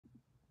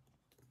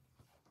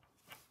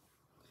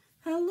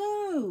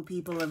Hello,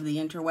 people of the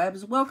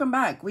interwebs. Welcome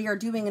back. We are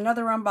doing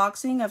another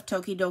unboxing of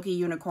Tokidoki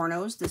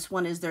Unicornos. This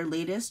one is their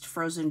latest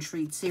frozen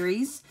treat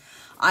series.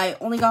 I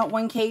only got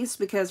one case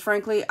because,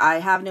 frankly, I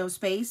have no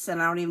space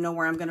and I don't even know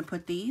where I'm going to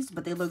put these,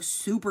 but they look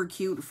super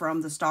cute from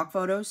the stock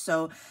photos,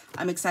 so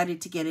I'm excited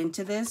to get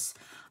into this.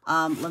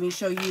 Let me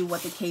show you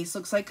what the case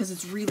looks like because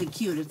it's really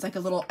cute. It's like a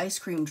little ice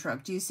cream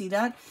truck. Do you see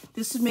that?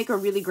 This would make a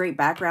really great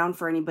background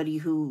for anybody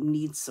who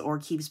needs or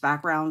keeps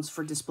backgrounds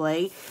for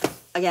display.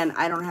 Again,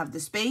 I don't have the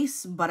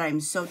space, but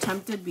I'm so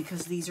tempted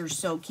because these are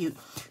so cute.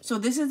 So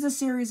this is a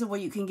series of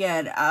what you can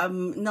get.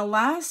 In the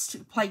last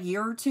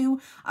year or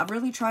two, I've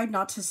really tried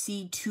not to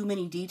see too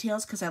many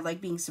details because I like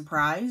being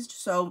surprised.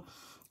 So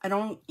I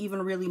don't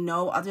even really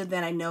know, other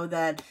than I know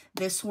that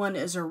this one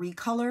is a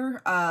recolor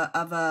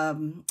of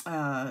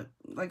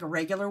like a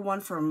regular one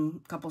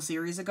from a couple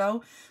series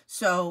ago.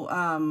 So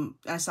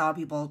I saw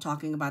people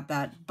talking about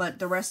that. But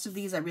the rest of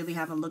these I really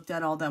haven't looked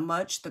at all that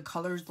much. The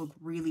colors look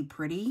really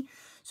pretty.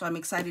 So I'm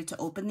excited to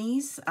open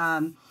these.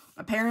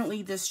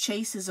 Apparently this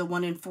chase is a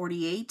 1 in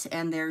 48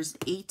 and there's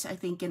 8, I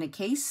think, in a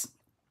case.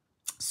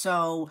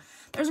 So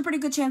there's a pretty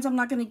good chance I'm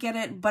not going to get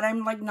it, but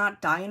I'm like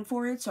not dying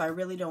for it. So I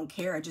really don't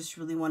care. I just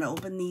really want to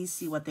open these,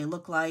 see what they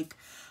look like.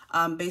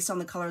 Based on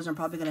the colors, I'm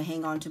probably going to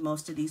hang on to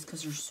most of these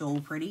because they're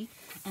so pretty.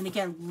 And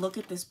again, look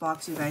at this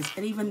box, you guys.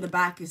 And even the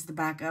back is the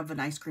back of an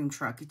ice cream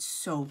truck. It's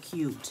so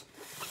cute.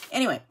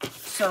 Anyway,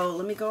 so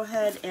let me go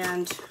ahead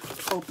and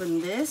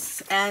open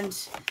this. And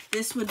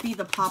this would be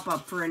the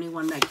pop-up for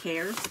anyone that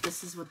cares.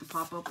 This is what the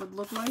pop-up would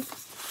look like.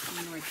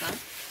 Like that.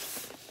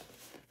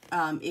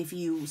 If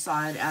you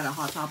saw it at a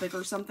Hot Topic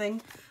or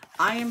something.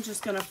 I am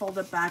just going to fold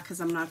it back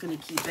because I'm not going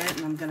to keep it.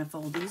 And I'm going to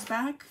fold these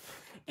back.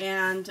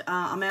 And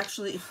I'm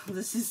actually,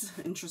 this is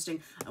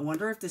interesting. I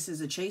wonder if this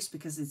is a chase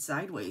because it's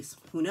sideways.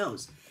 Who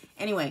knows?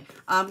 Anyway,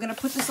 I'm going to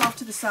put this off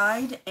to the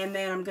side and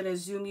then I'm going to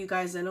zoom you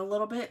guys in a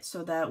little bit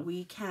so that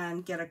we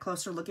can get a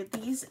closer look at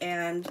these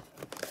and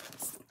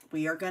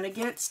we are going to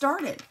get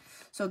started.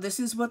 So this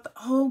is what,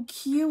 oh,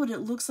 cute. It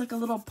looks like a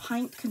little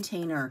pint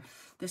container.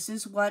 This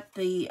is what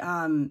the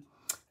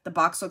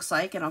box looks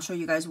like, and I'll show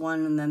you guys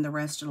one and then the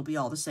rest it'll be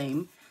all the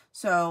same.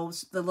 So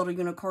the little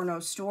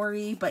Unicorno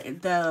story,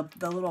 but the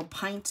little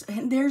pint,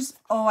 and there's,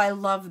 oh, I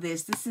love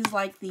this. This is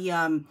like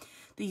the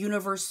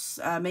Universe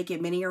Make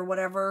It Mini or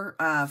whatever,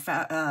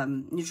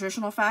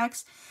 nutritional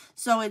facts.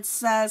 So it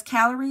says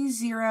calories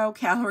 0,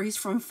 calories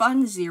from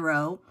fun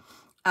 0.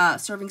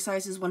 Serving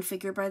size is 1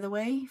 figure, by the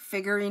way.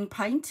 Figurine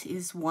pint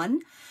is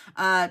 1.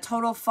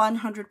 Total fun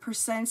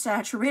 100%,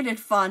 saturated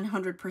fun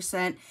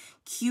 100%,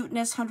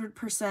 cuteness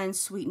 100%,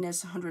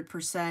 sweetness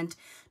 100%,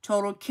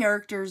 total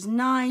characters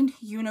 9,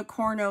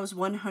 unicornos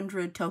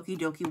 100,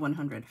 Tokidoki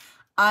 100.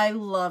 I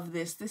love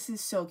this. This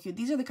is so cute.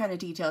 These are the kind of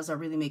details that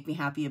really make me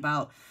happy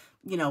about,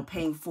 you know,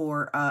 paying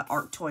for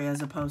art toy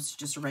as opposed to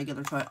just a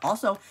regular toy.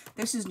 Also,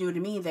 this is new to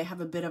me. They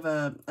have a bit of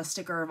a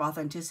sticker of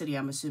authenticity,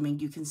 I'm assuming.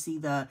 You can see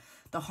the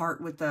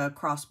heart with the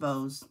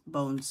crossbones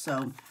bones.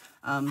 So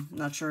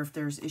not sure if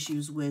there's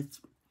issues with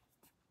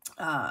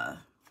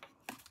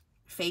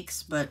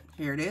fakes, but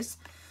here it is.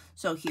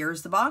 So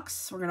here's the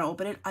box. We're going to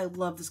open it. I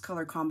love this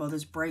color combo.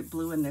 This bright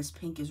blue and this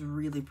pink is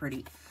really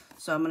pretty.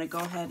 So I'm going to go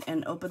ahead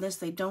and open this.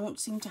 They don't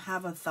seem to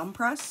have a thumb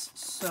press,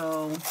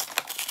 so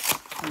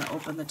I'm going to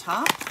open the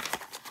top.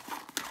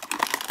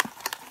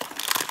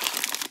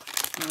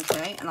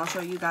 Okay, and I'll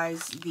show you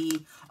guys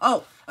the,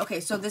 oh, okay,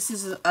 so this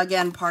is,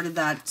 again, part of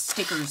that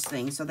stickers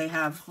thing. So they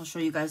have, I'll show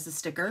you guys the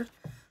sticker.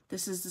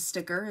 This is the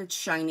sticker. It's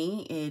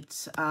shiny.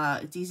 It's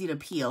easy to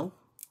peel.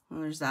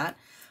 Well, there's that.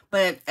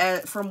 But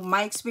from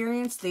my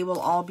experience, they will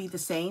all be the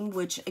same,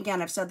 which,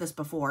 again, I've said this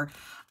before.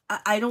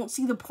 I don't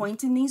see the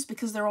point in these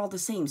because they're all the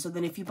same. So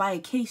then if you buy a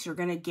case, you're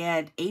going to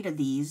get 8 of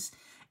these.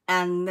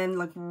 And then,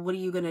 like, what are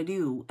you going to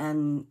do?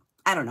 And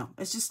I don't know.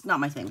 It's just not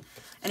my thing.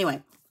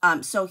 Anyway,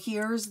 so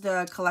here's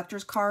the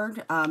collector's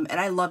card. And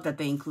I love that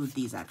they include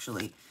these,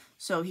 actually.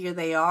 So here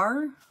they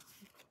are.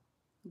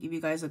 Give you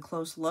guys a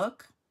close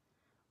look.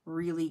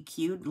 Really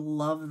cute.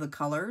 Love the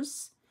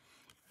colors.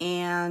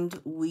 And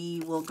we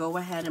will go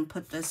ahead and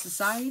put this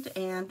aside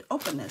and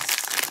open this.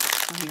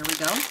 So here we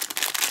go.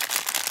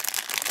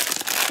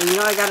 And you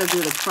know I got to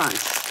do the crunch.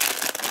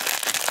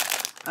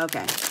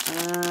 Okay.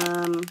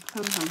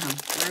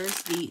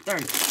 There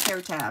it is.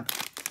 Tear tab.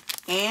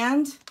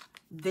 And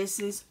this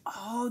is,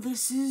 oh,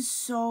 this is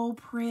so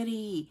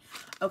pretty.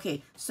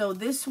 Okay, so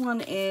this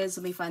one is,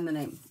 let me find the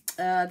name.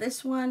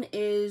 This one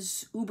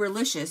is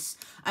Uberlicious.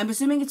 I'm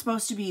assuming it's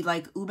supposed to be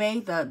like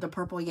ube, the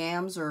purple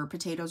yams or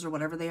potatoes or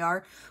whatever they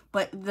are.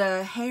 But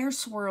the hair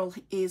swirl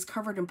is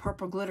covered in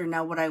purple glitter.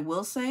 Now, what I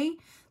will say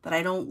that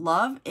I don't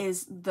love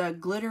is the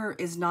glitter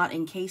is not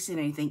encased in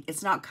anything.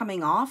 It's not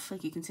coming off,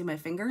 like you can see my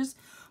fingers.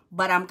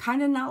 But I'm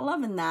kind of not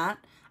loving that.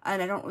 And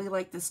I don't really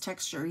like this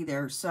texture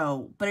either.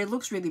 So, but it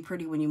looks really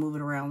pretty when you move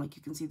it around. Like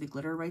you can see the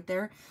glitter right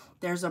there.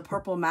 There's a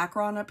purple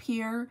macaron up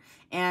here.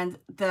 And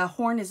the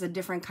horn is a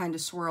different kind of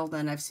swirl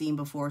than I've seen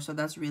before. So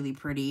that's really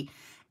pretty.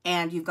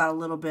 And you've got a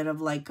little bit of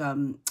like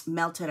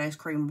melted ice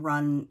cream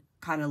run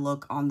kind of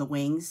look on the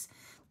wings.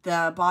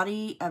 The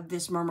body of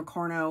this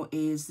Unicorno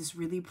is this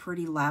really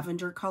pretty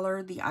lavender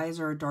color. The eyes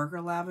are a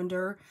darker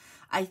lavender.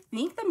 I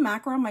think the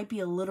macro might be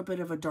a little bit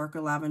of a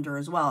darker lavender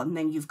as well. And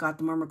then you've got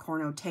the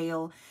Unicorno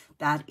tail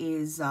that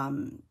is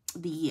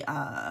the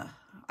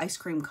ice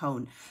cream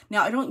cone.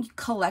 Now, I don't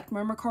collect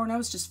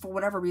Unicornos, just for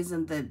whatever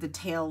reason, the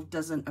tail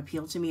doesn't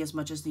appeal to me as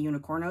much as the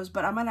Unicornos,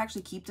 but I might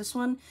actually keep this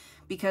one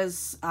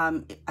because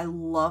I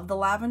love the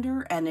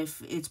lavender, and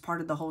if it's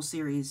part of the whole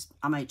series,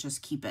 I might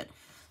just keep it.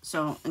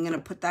 So I'm going to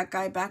put that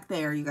guy back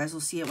there. You guys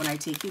will see it when I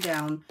take you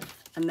down.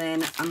 And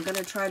then I'm going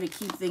to try to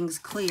keep things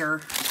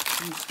clear.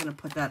 I'm just going to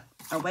put that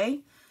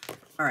away.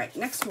 All right,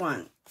 next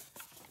one.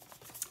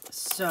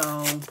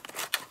 So,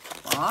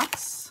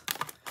 box.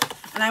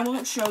 And I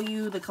won't show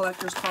you the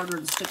collector's card or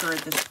the sticker at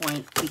this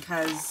point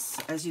because,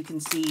 as you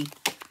can see,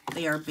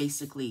 they are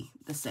basically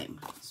the same.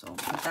 So I'll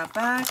put that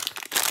back.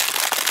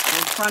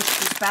 I'll crunch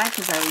this back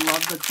because I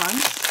love the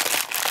crunch.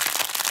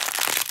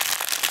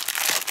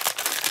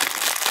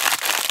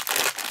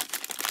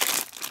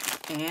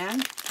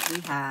 And we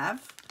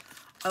have,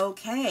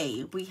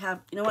 okay, we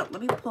have, you know what,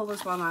 let me pull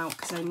this one out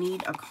because I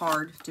need a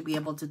card to be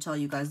able to tell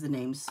you guys the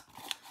names.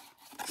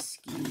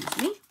 Excuse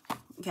me.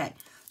 Okay,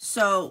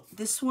 so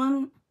this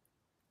one,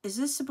 is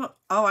this supposed,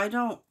 oh, I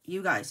don't,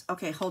 you guys,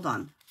 okay, hold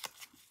on.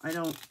 I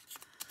don't,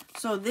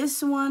 so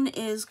this one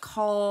is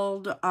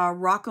called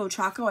Rocco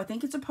Choco. I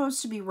think it's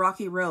supposed to be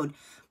Rocky Road,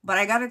 but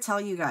I gotta tell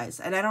you guys,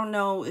 and I don't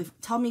know if,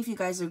 tell me if you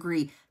guys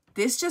agree,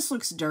 this just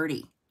looks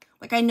dirty.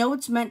 Like, I know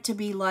it's meant to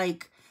be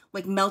like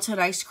melted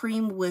ice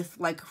cream with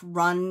like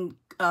run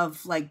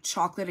of like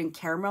chocolate and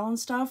caramel and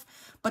stuff.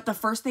 But the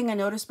first thing I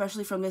noticed,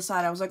 especially from this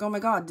side, I was like, oh my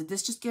God, did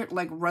this just get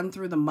like run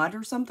through the mud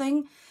or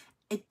something?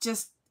 It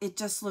just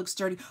looks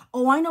dirty.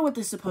 Oh, I know what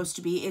this is supposed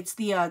to be. It's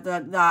the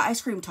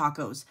ice cream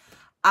tacos.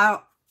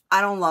 I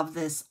don't love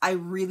this. I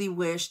really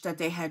wish that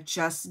they had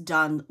just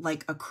done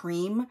like a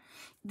cream.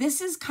 This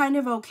is kind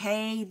of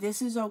okay.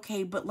 This is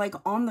okay. But like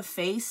on the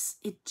face,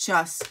 it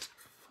just...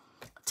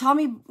 Tell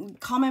me,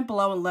 comment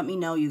below and let me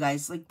know, you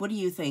guys. Like, what do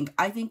you think?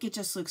 I think it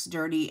just looks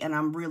dirty and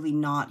I'm really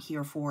not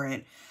here for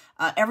it.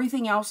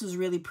 Everything else is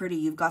really pretty.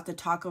 You've got the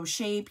taco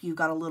shape. You've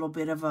got a little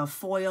bit of a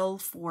foil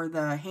for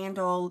the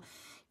handle.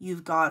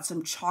 You've got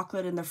some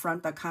chocolate in the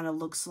front that kind of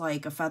looks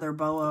like a feather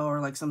boa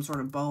or like some sort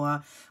of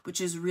boa,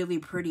 which is really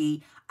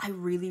pretty. I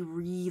really,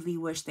 really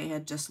wish they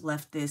had just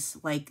left this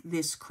like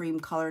this cream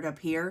colored up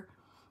here.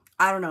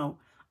 I don't know.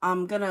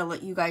 I'm going to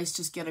let you guys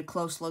just get a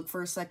close look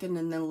for a second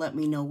and then let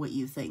me know what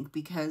you think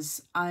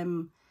because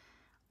I'm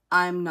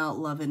not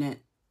loving it.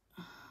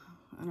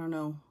 I don't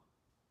know.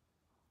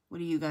 What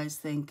do you guys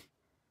think?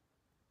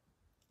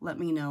 Let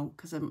me know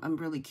because I'm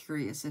really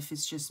curious if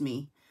it's just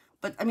me.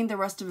 But I mean, the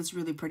rest of it's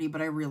really pretty,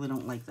 but I really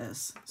don't like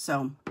this.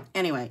 So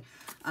anyway,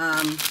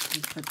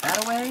 put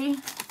that away.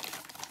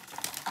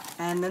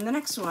 And then the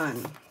next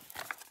one.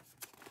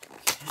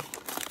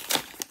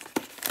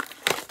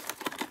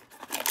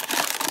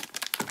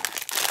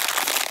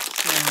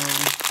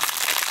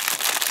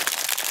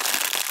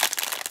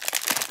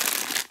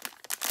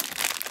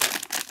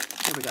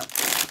 Here we go.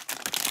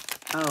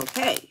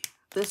 Okay,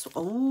 this,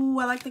 oh,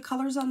 I like the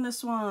colors on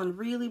this one.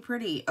 Really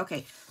pretty.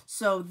 Okay,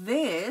 so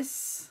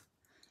this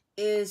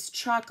is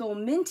Choco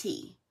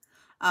Minty.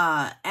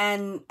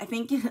 And I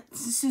think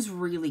this is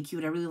really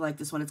cute. I really like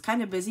this one. It's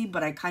kind of busy,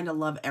 but I kind of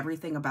love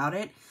everything about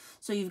it.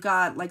 So you've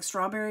got like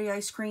strawberry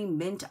ice cream,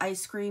 mint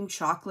ice cream,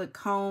 chocolate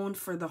cone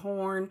for the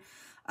horn,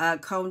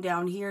 cone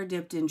down here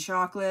dipped in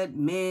chocolate,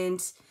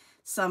 mint,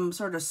 some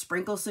sort of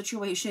sprinkle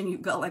situation.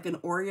 You've got like an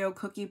Oreo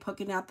cookie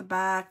poking out the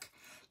back.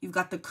 You've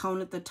got the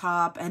cone at the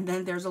top, and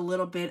then there's a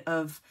little bit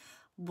of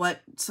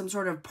some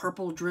sort of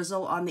purple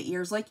drizzle on the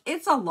ears. Like,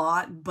 it's a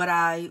lot, but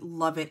I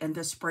love it. And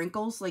the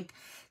sprinkles, like,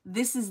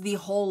 this is the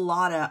whole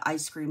lot of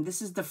ice cream.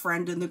 This is the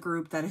friend in the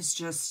group that is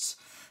just,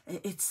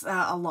 it's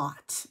a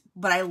lot.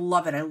 But I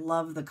love it. I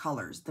love the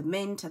colors. The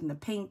mint and the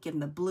pink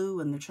and the blue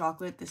and the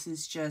chocolate. This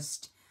is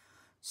just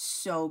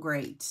so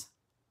great.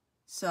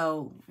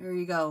 So, there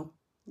you go.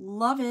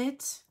 Love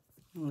it.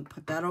 I'm going to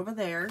put that over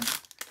there.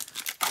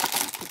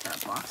 Put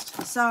that box to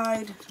the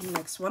side.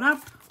 Next one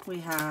up, we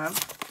have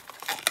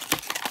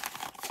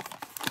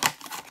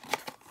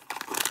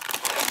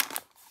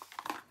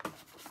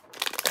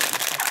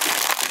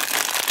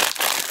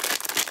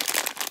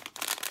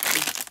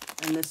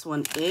and this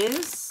one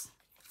is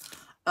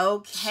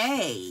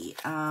okay.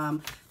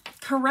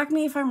 Correct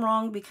me if I'm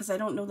wrong because I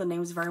don't know the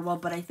names very well,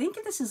 but I think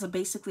this is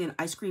basically an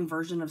ice cream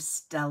version of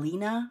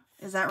Stellina.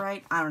 Is that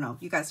right? I don't know.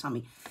 You guys tell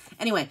me.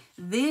 Anyway,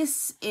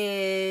 this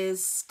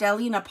is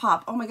Stellina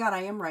Pop. Oh my God,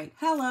 I am right.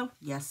 Hello.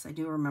 Yes, I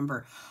do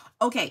remember.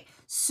 Okay,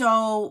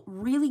 so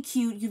really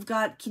cute. You've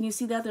got, can you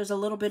see that? There's a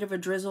little bit of a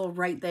drizzle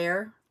right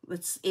there.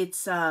 It's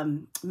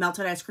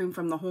melted ice cream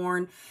from the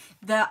horn.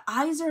 The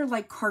eyes are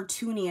like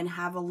cartoony and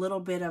have a little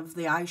bit of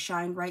the eye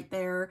shine right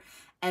there.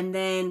 And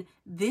then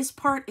this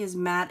part is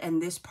matte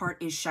and this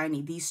part is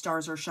shiny. These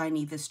stars are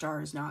shiny, this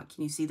star is not.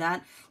 Can you see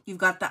that? You've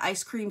got the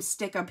ice cream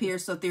stick up here,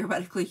 so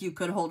theoretically you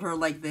could hold her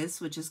like this,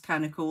 which is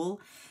kind of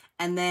cool.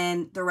 And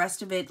then the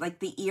rest of it, like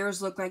the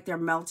ears look like they're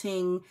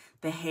melting.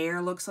 The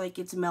hair looks like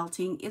it's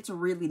melting. It's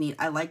really neat.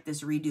 I like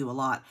this redo a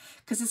lot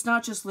because it's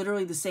not just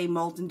literally the same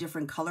mold in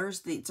different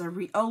colors. It's a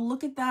oh,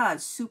 look at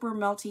that. Super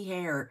melty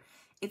hair.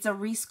 It's a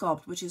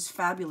resculpt, which is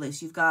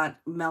fabulous. You've got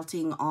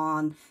melting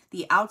on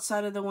the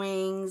outside of the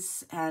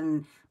wings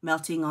and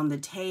melting on the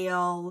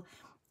tail.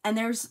 And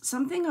there's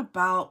something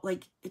about,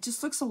 like, it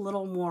just looks a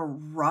little more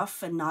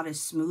rough and not as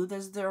smooth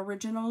as the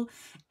original.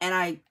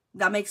 And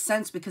that makes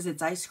sense because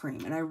it's ice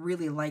cream. And I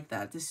really like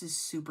that. This is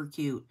super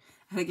cute.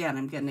 And again,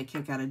 I'm getting a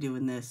kick out of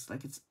doing this.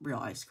 Like, it's real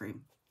ice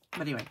cream.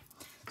 But anyway,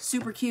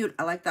 super cute.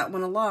 I like that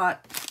one a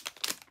lot.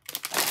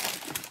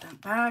 Put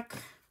that back.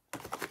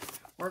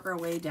 Work our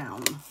way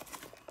down.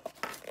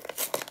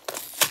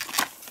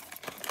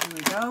 Here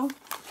we go.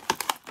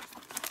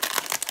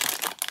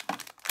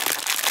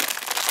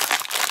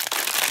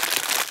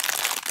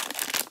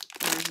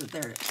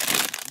 There it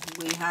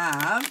is. We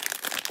have,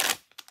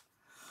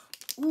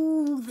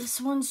 ooh, this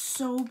one's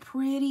so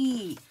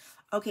pretty.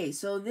 Okay,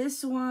 so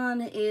this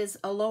one is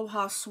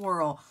Aloha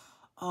Swirl.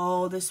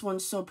 Oh, this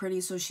one's so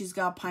pretty. So she's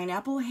got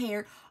pineapple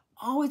hair.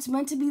 Oh, it's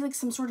meant to be like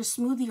some sort of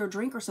smoothie or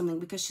drink or something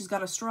because she's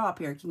got a straw up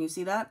here. Can you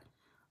see that?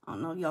 I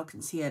don't know if y'all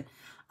can see it.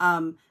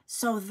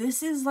 So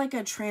this is like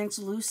a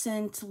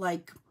translucent,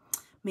 like,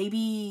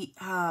 maybe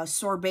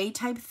sorbet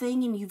type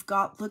thing, and you've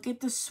got, look at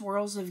the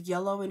swirls of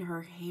yellow in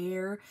her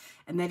hair,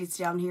 and then it's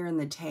down here in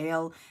the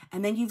tail,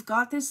 and then you've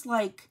got this,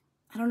 like,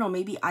 I don't know,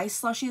 maybe ice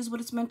slushy is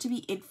what it's meant to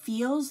be. It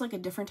feels like a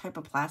different type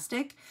of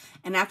plastic,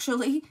 and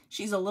actually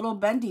she's a little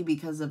bendy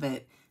because of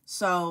it.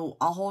 So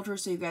I'll hold her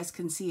so you guys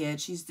can see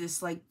it. She's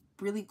this like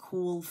really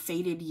cool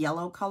faded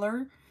yellow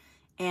color,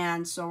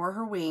 and so are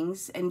her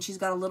wings, and she's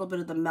got a little bit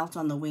of the melt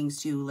on the wings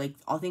too. Like,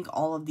 I think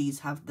all of these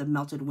have the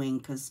melted wing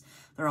because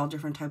they're all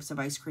different types of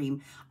ice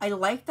cream. I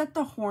like that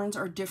the horns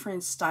are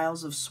different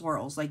styles of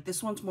swirls. Like,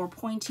 this one's more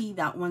pointy,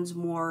 that one's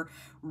more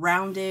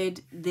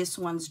rounded, this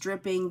one's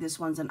dripping, this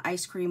one's an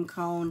ice cream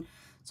cone.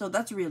 So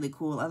that's really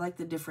cool. I like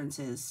the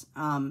differences.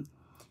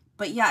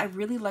 But yeah, I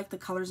really like the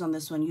colors on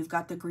this one. You've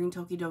got the green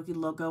Tokidoki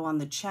logo on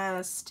the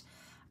chest.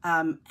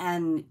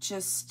 And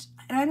just,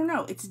 I don't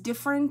know, it's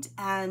different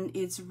and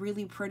it's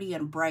really pretty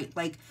and bright.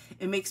 Like,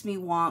 it makes me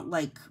want,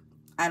 like,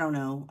 I don't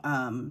know,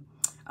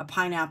 a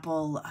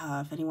pineapple.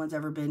 If anyone's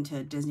ever been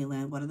to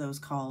Disneyland, what are those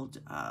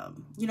called?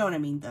 You know what I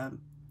mean?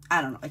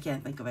 I don't know, I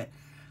can't think of it.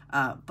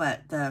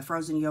 But the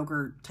frozen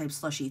yogurt type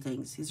slushy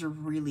things, these are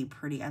really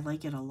pretty. I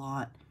like it a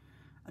lot.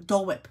 A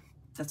Dole Whip.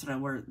 That's the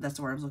word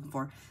I was looking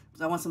for.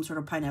 I want some sort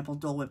of pineapple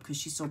Dole Whip because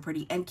she's so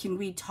pretty. And can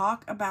we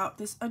talk about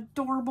this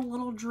adorable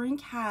little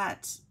drink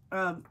hat,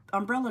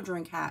 umbrella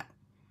drink hat?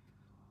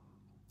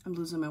 I'm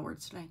losing my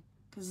words today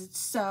because it's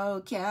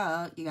so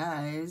cute, you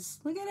guys.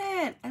 Look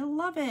at it. I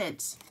love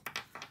it.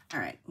 All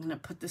right, I'm going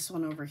to put this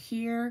one over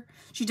here.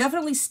 She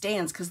definitely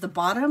stands because the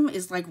bottom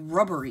is like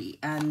rubbery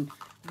and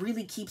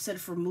really keeps it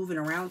from moving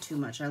around too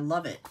much. I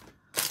love it.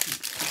 Put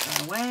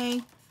that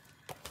away.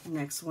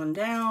 Next one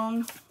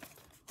down.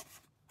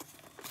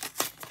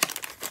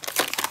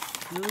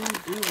 Who do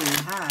we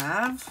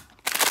have?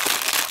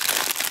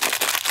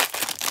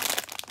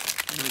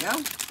 There we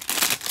go.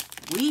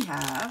 We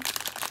have,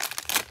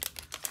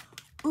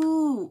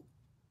 ooh,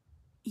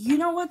 you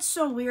know what's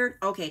so weird?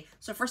 Okay,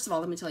 so first of all,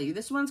 let me tell you,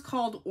 this one's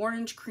called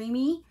Orange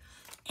Creamy.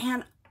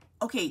 And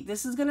okay,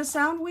 this is gonna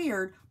sound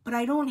weird, but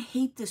I don't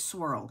hate this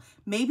swirl.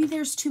 Maybe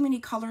there's too many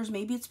colors.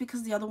 Maybe it's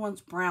because the other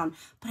one's brown,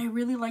 but I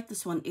really like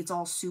this one. It's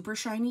all super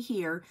shiny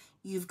here.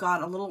 You've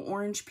got a little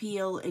orange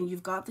peel, and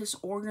you've got this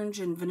orange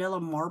and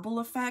vanilla marble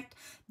effect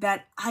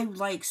that I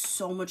like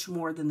so much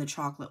more than the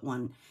chocolate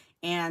one.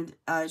 And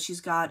she's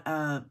got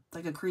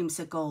like a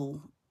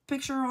creamsicle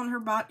picture on her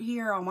butt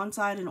here on one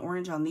side and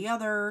orange on the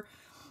other.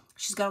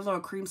 She's got a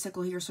little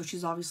creamsicle here, so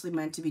she's obviously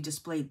meant to be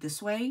displayed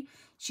this way.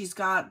 She's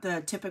got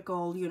the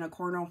typical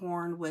unicorno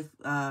horn with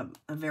a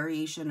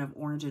variation of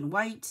orange and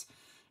white.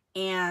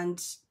 And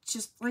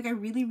just, like, I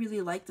really,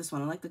 really like this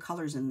one. I like the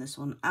colors in this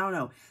one. I don't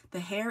know. The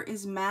hair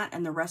is matte,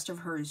 and the rest of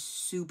her is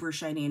super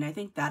shiny, and I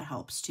think that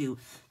helps, too.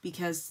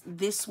 Because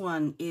this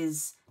one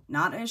is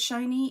not as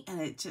shiny,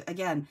 and it,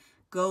 again,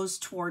 goes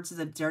towards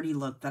the dirty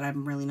look that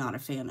I'm really not a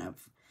fan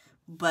of.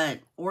 But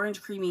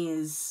Orange Creamy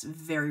is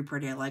very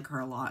pretty. I like her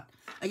a lot.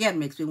 Again,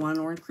 makes me want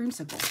an orange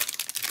creamsicle.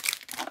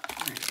 All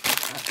right, put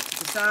that to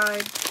the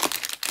side.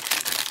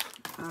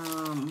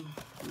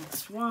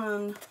 Next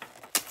one.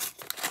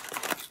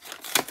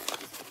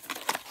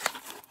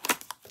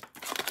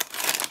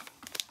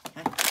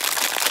 Okay.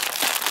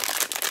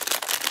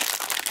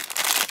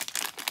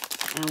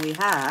 And we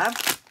have,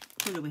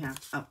 who do we have?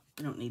 Oh,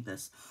 we don't need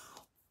this.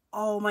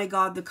 Oh my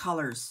God, the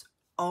colors.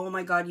 Oh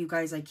my God, you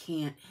guys, I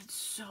can't. It's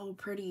so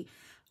pretty.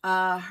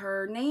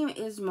 Her name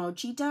is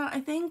Mochita, I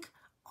think.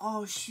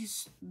 Oh,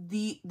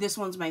 this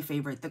one's my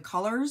favorite. The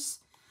colors,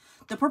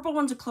 the purple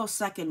one's a close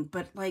second,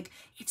 but like,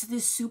 it's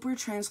this super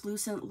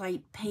translucent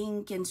light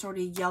pink and sort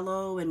of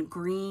yellow and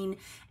green.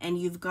 And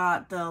you've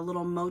got the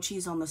little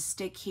mochis on the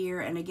stick here.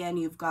 And again,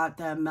 you've got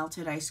the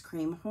melted ice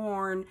cream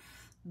horn.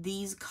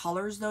 these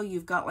colors though,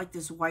 you've got like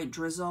this white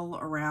drizzle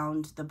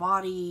around the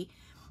body,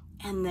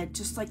 and that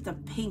just like the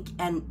pink,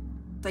 and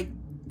like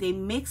they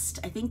mixed,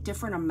 I think,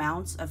 different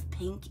amounts of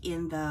pink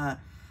in the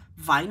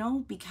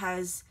vinyl,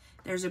 because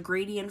there's a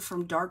gradient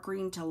from dark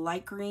green to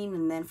light green,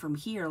 and then from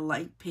here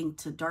light pink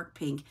to dark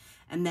pink,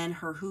 and then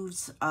her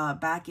hooves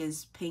back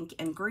is pink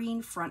and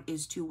green, front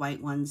is 2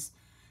 white ones.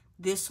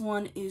 This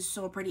one is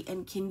so pretty,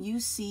 and can you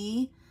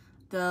see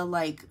the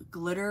like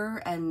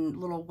glitter and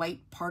little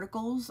white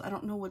particles? I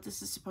don't know what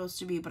this is supposed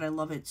to be, but I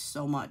love it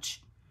so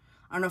much.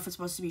 I don't know if it's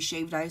supposed to be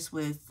shaved ice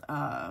with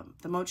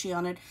the mochi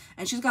on it.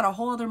 And she's got a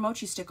whole other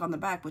mochi stick on the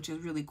back, which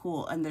is really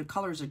cool. And the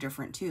colors are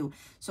different too.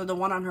 So the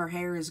one on her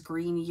hair is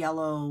green,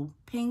 yellow,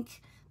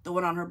 pink. The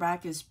one on her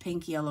back is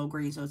pink, yellow,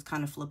 green. So it's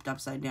kind of flipped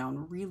upside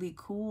down. Really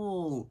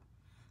cool.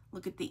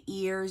 Look at the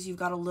ears. You've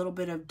got a little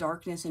bit of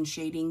darkness and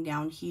shading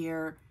down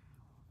here.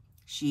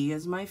 She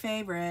is my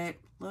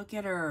favorite. Look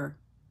at her.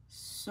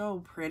 So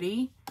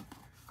pretty.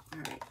 All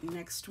right,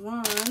 next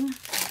one.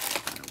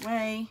 Put it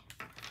away.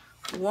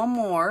 One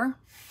more.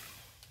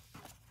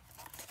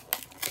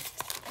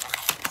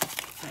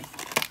 Okay.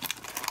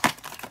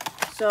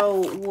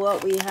 So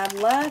what we have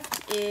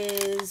left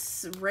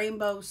is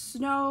Rainbow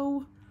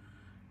Snow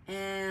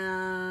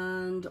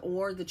and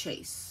or the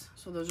Chase.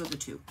 So those are the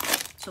two.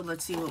 So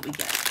let's see what we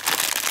get.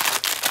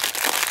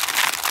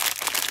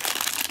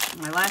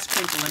 My last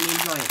crinkle. Let me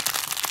enjoy it.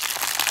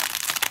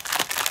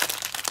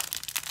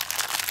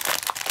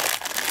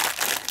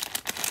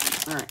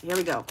 All right, here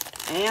we go.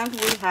 And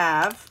we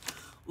have,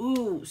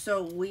 ooh,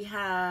 so we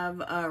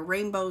have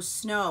Rainbow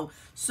Snow.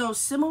 So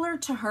similar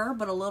to her,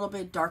 but a little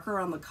bit darker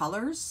on the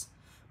colors,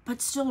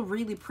 but still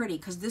really pretty,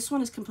 because this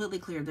one is completely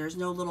clear. There's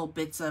no little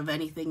bits of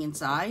anything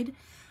inside.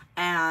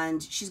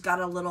 And she's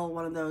got a little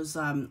one of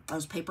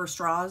those paper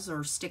straws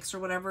or sticks or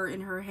whatever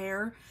in her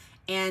hair.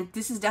 And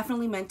this is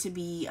definitely meant to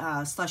be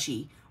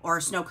slushy or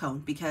a snow cone,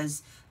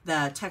 because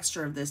the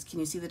texture of this, can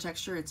you see the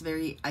texture? It's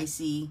very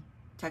icy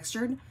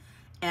textured.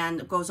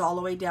 And it goes all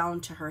the way down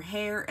to her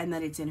hair, and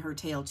then it's in her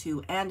tail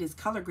too, and it's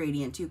color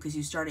gradient too, because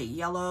you start at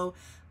yellow,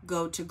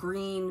 go to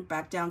green,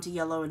 back down to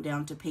yellow, and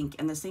down to pink,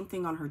 and the same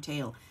thing on her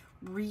tail.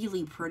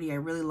 Really pretty. I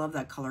really love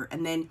that color.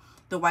 And then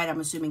the white, I'm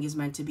assuming, is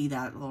meant to be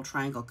that little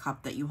triangle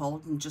cup that you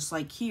hold, and just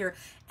like here.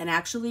 And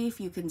actually, if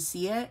you can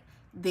see it,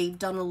 they've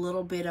done a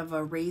little bit of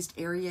a raised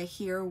area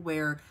here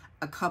where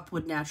a cup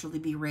would naturally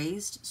be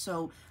raised.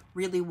 So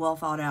really well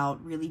thought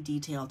out, really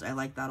detailed. I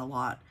like that a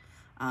lot.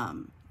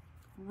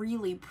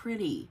 Really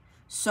pretty.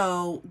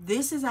 So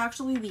this is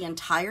actually the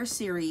entire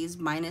series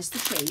minus the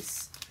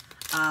Chase.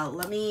 I'm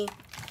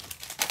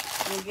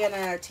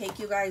gonna take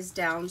you guys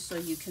down so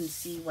you can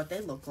see what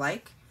they look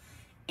like,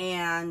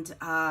 and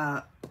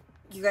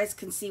you guys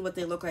can see what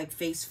they look like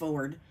face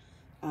forward.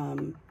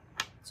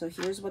 So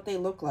here's what they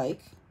look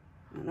like.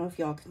 I don't know if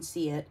y'all can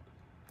see it.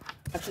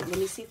 Actually, let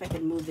me see if I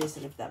can move this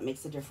and if that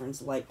makes a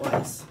difference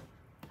light-wise.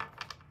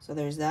 So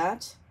there's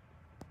that.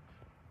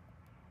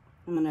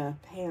 I'm going to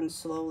pan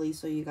slowly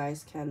so you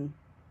guys can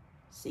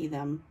see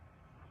them.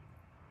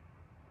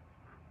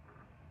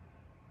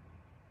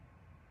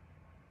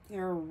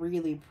 They're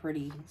really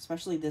pretty,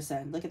 especially this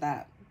end. Look at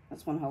that.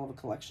 That's one hell of a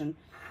collection.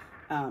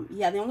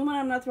 Yeah, the only one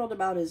I'm not thrilled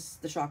about is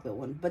the chocolate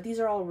one, but these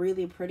are all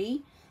really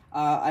pretty.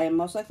 I am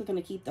most likely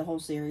going to keep the whole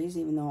series,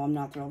 even though I'm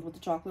not thrilled with the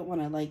chocolate one.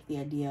 I like the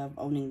idea of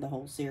owning the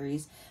whole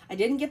series. I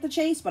didn't get the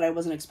Chase, but I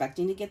wasn't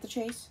expecting to get the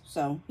Chase,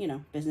 so, you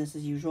know, business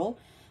as usual.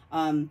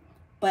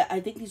 But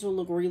I think these will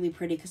look really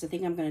pretty, because I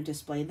think I'm going to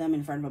display them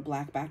in front of a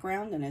black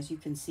background. And as you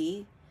can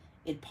see,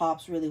 it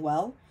pops really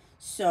well.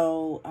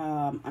 So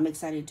I'm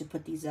excited to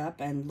put these up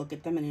and look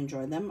at them and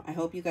enjoy them. I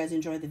hope you guys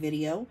enjoyed the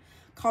video.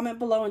 Comment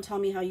below and tell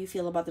me how you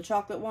feel about the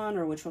chocolate one,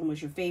 or which one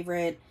was your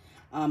favorite,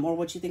 or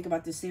what you think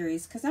about this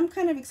series, because I'm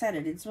kind of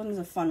excited. This one is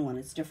a fun one.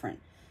 It's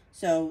different.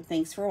 So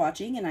thanks for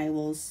watching, and I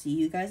will see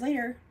you guys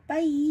later.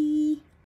 Bye!